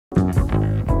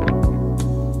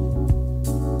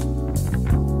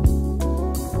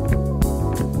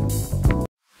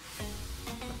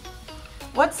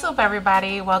What's up,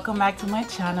 everybody? Welcome back to my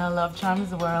channel, Love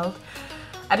Charms World.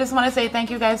 I just want to say thank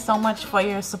you guys so much for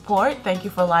your support. Thank you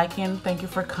for liking, thank you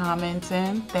for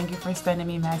commenting, thank you for sending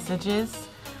me messages.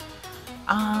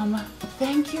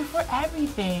 Thank you for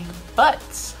everything. But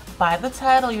by the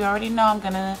title, you already know I'm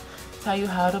gonna tell you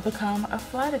how to become a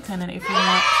flight attendant if you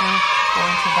want to go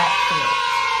into that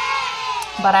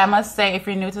field. But I must say, if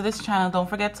you're new to this channel, don't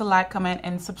forget to like, comment,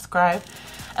 and subscribe.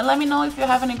 And let me know if you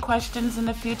have any questions in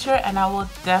the future, and I will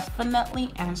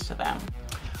definitely answer them.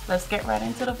 Let's get right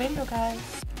into the video, guys.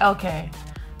 Okay,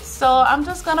 so I'm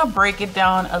just gonna break it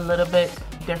down a little bit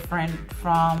different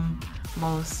from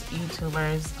most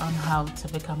YouTubers on how to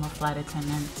become a flight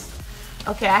attendant.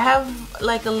 Okay, I have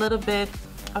like a little bit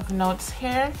of notes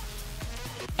here,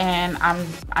 and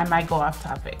I might go off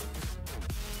topic.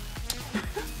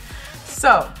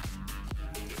 So,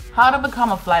 how to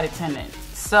become a flight attendant.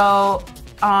 So,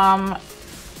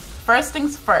 first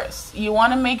things first, you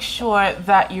want to make sure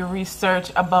that you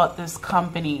research about this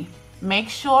company. Make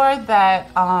sure that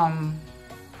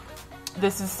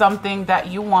this is something that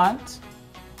you want,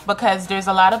 because there's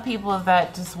a lot of people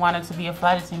that just wanted to be a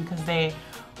flight attendant because they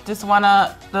just want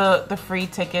the free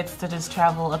tickets to just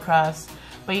travel across.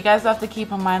 But you guys have to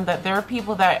keep in mind that there are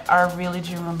people that are really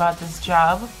dreaming about this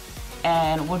job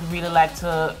and would really like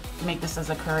to make this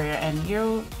as a career, and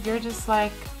you're just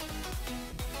like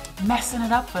messing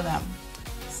it up for them.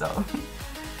 So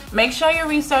make sure you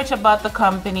research about the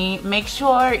company. Make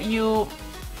sure you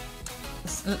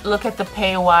look at the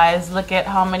pay wise, look at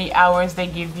how many hours they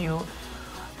give you.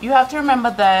 You have to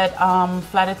remember that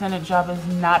flight attendant job is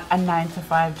not a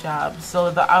 9-to-5 job,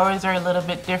 so the hours are a little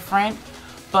bit different,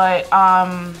 but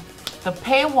the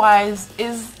pay wise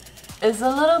is a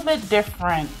little bit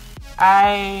different.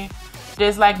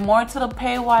 There's like more to the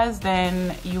pay wise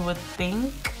than you would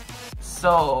think,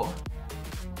 so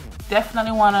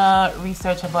definitely want to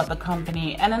research about the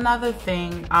company. And another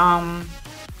thing,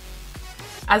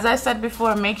 as I said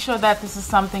before, make sure that this is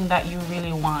something that you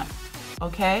really want.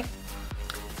 Okay,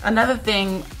 another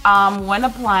thing, when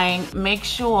applying, make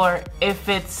sure if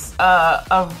it's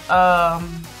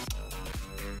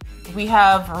we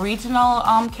have regional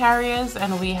carriers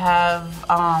and we have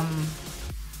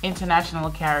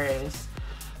international carriers.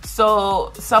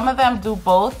 So some of them do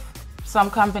both.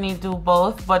 Some companies do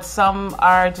both, but some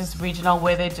are just regional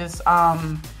where they just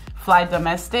fly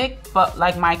domestic. But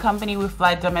like my company, we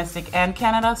fly domestic and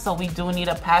Canada, so we do need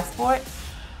a passport.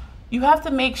 You have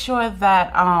to make sure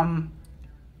that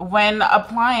when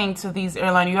applying to these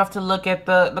airlines, you have to look at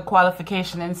the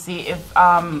qualification and see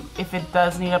if it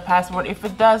does need a passport. If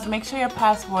it does, make sure your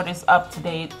passport is up to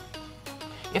date.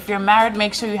 If you're married,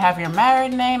 make sure you have your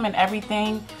married name and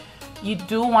everything. You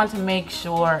do want to make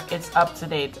sure it's up to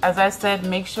date. As I said,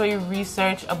 make sure you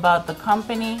research about the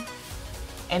company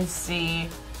and see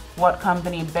what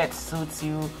company best suits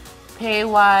you, pay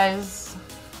wise,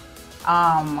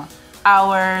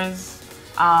 hours,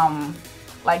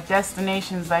 like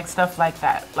destinations, like stuff like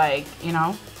that. Like, you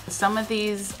know, some of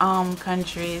these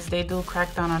countries, they do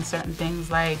crack down on certain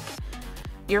things, like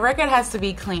your record has to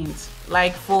be cleaned.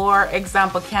 Like, for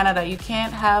example, Canada, you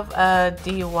can't have a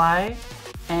DUI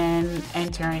and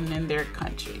entering in their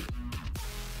country.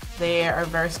 They are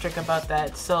very strict about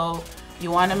that. So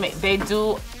you want to make, they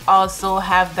do also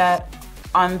have that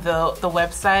on the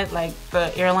website, like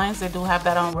the airlines, they do have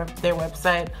that on their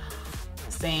website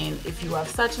saying if you have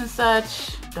such and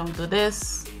such, don't do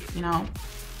this, you know.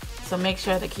 So make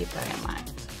sure to keep that in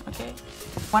mind, okay?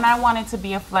 When I wanted to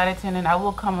be a flight attendant, I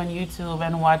will come on YouTube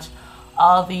and watch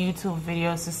all the YouTube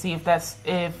videos to see if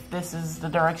this is the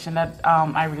direction that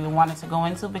I really wanted to go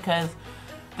into, because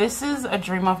this is a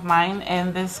dream of mine,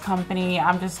 and this company,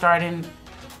 I'm just starting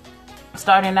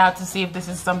out to see if this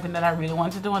is something that I really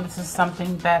want to do, and this is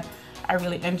something that I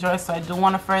really enjoy. So I do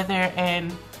want to further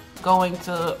and go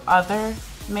into other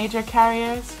major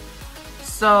carriers.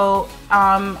 So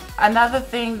another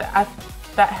thing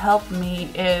that helped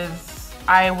me is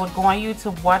I would go on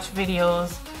YouTube, watch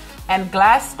videos, and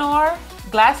Glassdoor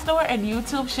and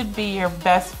YouTube should be your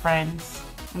best friends,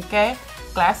 okay?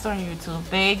 Glassdoor and YouTube,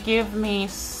 they give me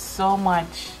so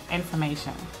much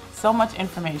information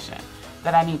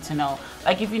that I need to know.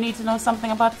 Like, if you need to know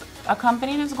something about a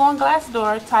company, just go on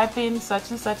Glassdoor, type in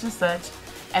such and such and such,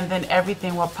 and then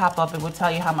everything will pop up. It will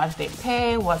tell you how much they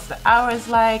pay, what's the hours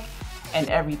like, and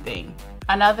everything.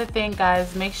 Another thing,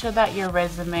 guys, make sure that your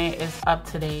resume is up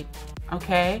to date,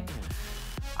 okay?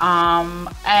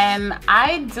 And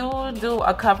I do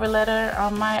a cover letter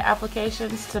on my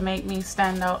applications to make me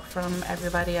stand out from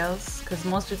everybody else, because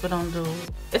most people don't do.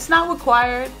 It's not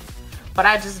required, but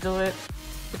I just do it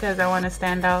because I want to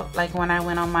stand out. Like when I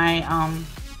went on my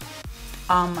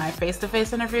my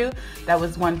face-to-face interview, that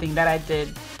was one thing that I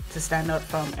did to stand out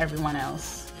from everyone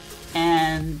else.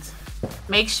 And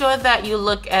make sure that you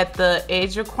look at the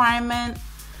age requirement,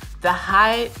 the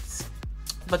height,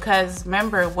 because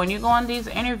remember, when you go on these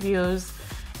interviews,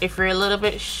 if you're a little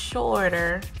bit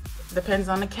shorter, depends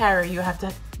on the carrier, you have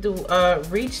to do a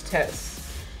reach test.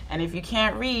 And if you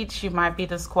can't reach, you might be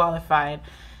disqualified.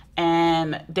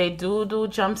 And they do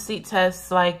jump seat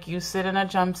tests, like you sit in a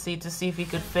jump seat to see if you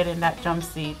could fit in that jump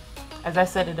seat. As I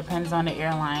said, it depends on the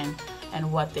airline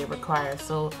and what they require.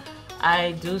 So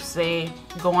I do say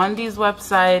go on these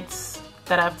websites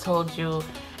that I've told you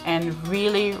and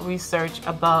really research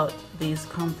about these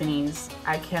companies.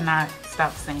 I cannot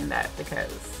stop saying that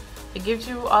because it gives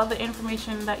you all the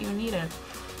information that you needed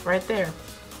right there.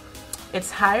 It's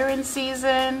hiring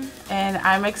season, and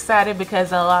I'm excited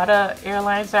because a lot of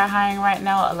airlines are hiring right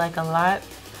now, like a lot.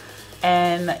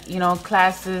 And you know,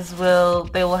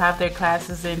 they will have their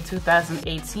classes in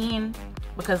 2018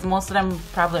 because most of them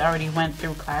probably already went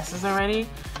through classes already.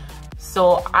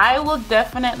 So I will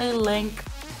definitely link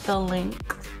the link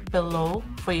below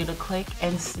for you to click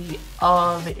and see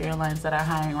all the airlines that are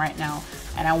hiring right now.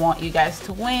 And I want you guys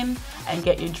to win and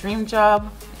get your dream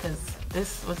job, because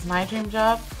this was my dream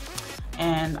job.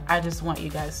 And I just want you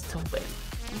guys to win,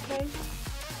 okay?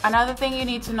 Another thing you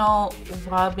need to know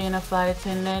while being a flight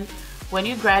attendant, when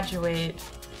you graduate,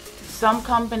 some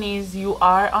companies you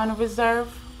are on reserve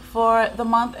for the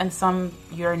month and some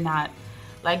you're not.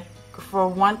 Like for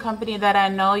one company that I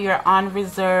know, you're on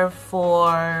reserve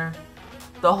for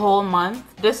the whole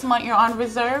month. This month you're on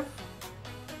reserve,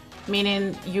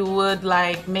 meaning you would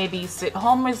like maybe sit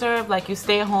home reserve, like you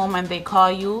stay home and they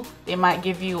call you. They might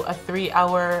give you a 3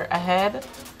 hour ahead.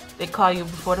 They call you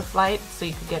before the flight so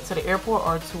you could get to the airport,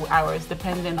 or 2 hours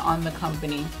depending on the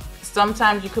company.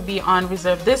 Sometimes you could be on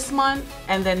reserve this month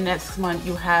and then next month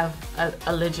you have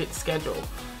a legit schedule.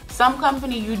 Some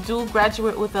company you do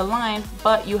graduate with a line,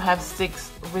 but you have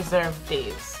 6 reserve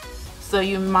days. So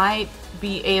you might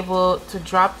be able to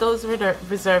drop those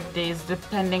reserve days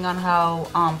depending on how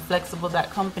flexible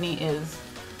that company is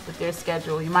with their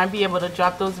schedule. You might be able to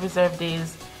drop those reserve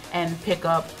days and pick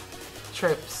up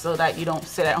trips so that you don't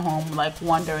sit at home like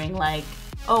wondering like,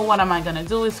 oh, what am I gonna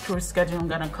do? Is crew schedule I'm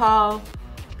gonna call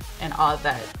and all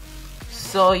that.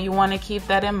 So you want to keep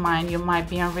that in mind. You might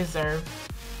be on reserve,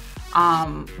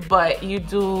 but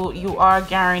you are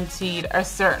guaranteed a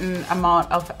certain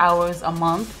amount of hours a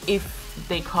month if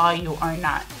they call you or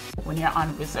not when you're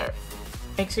on reserve.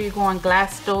 Make sure you go on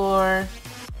Glassdoor.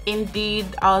 Indeed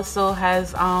also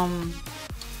has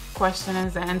question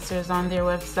and answers on their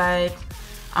website.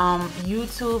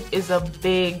 YouTube is a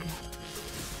big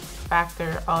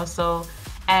factor also,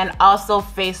 and also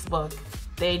Facebook.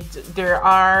 There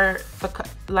are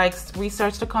like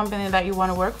research the company that you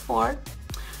want to work for.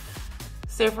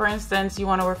 Say for instance you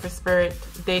want to work for Spirit,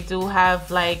 they do have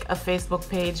like a Facebook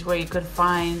page where you could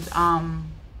find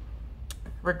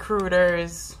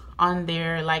recruiters on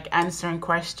there like answering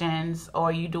questions,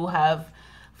 or you do have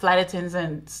flight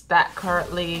attendants that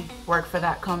currently work for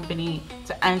that company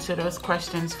to answer those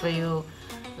questions for you.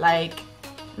 Like,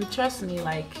 trust me,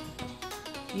 like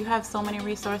you have so many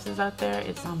resources out there,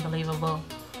 it's unbelievable.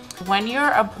 When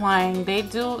you're applying,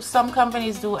 some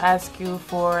companies do ask you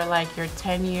for like your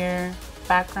 10-year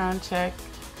background check.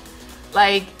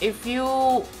 Like if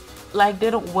you like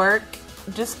didn't work,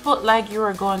 just put like you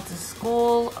were going to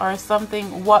school or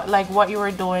something, what you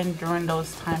were doing during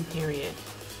those time period,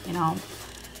 you know.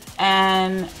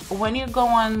 And when you go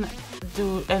on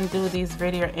do these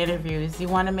video interviews, you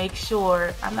want to make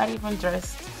sure, I'm not even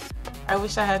dressed. I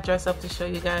wish I had dressed up to show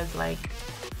you guys like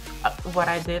what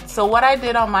I did. So what I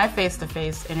did on my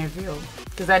face-to-face interview,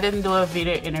 because I didn't do a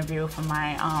video interview for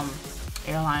my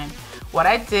airline, what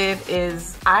I did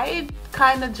is I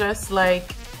kind of dressed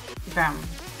like them,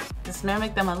 just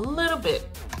mimic them a little bit.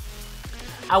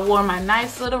 I wore my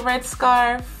nice little red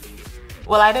scarf.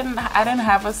 Well, I didn't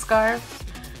have a scarf,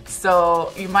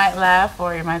 so you might laugh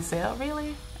or you might say, oh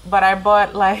really? But I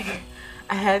bought like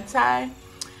a head tie,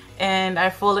 and I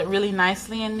folded it really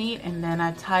nicely and neat, and then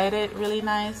I tied it really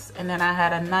nice, and then I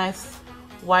had a nice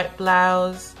white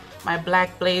blouse, my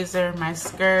black blazer, my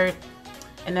skirt,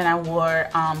 and then I wore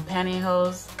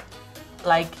pantyhose.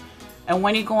 Like, and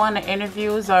when you go on the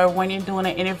interviews or when you're doing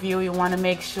an interview, you want to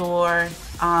make sure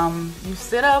you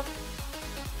sit up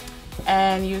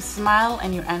and you smile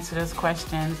and you answer those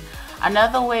questions.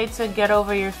 Another way to get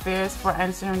over your fears for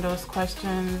answering those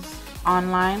questions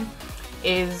online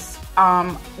is go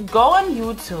on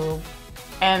YouTube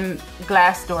and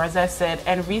Glassdoor, as I said,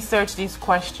 and research these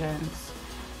questions.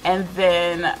 And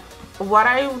then what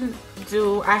I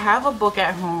do, I have a book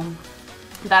at home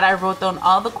that I wrote down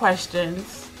all the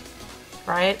questions,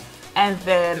 right? And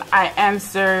then I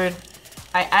answered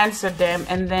them,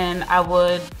 and then I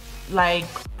would like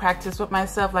practice with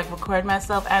myself, like record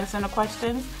myself answering the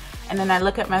questions, and then I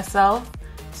look at myself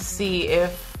to see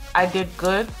if I did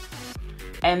good,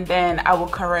 and then I will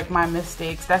correct my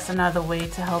mistakes. That's another way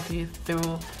to help you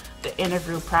through the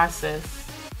interview process.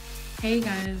 Hey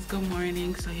guys, good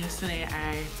morning. So yesterday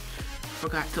I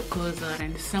forgot to close out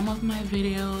and some of my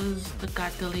videos that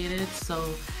got deleted,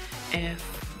 so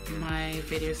if my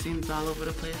video seems all over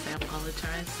the place, I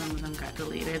apologize. Some of them got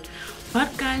deleted,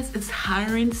 but guys, it's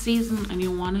hiring season and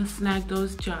you want to snag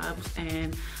those jobs,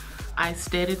 and I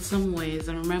stated some ways,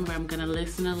 and remember, I'm gonna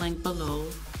list in a link below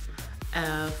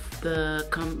of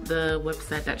the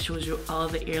website that shows you all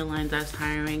the airlines that's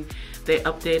hiring. They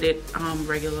update it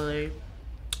regularly,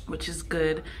 which is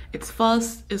good. It's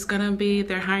gonna be,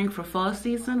 they're hiring for fall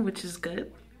season, which is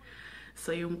good.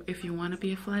 So if you want to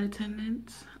be a flight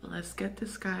attendant, let's get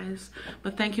this, guys.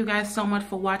 But thank you guys so much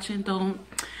for watching. Don't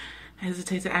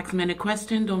hesitate to ask me any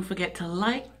question. Don't forget to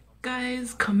like,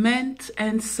 guys, comment,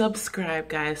 and subscribe,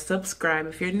 guys. Subscribe.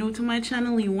 If you're new to my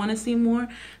channel and you want to see more,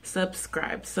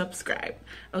 subscribe.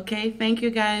 Okay, thank you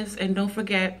guys, and don't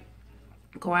forget,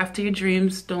 go after your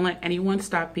dreams. Don't let anyone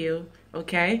stop you,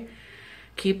 okay?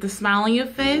 Keep the smile on your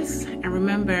face, and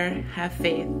remember, have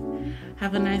faith.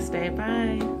 Have a nice day.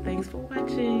 Bye. Thanks for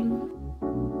watching.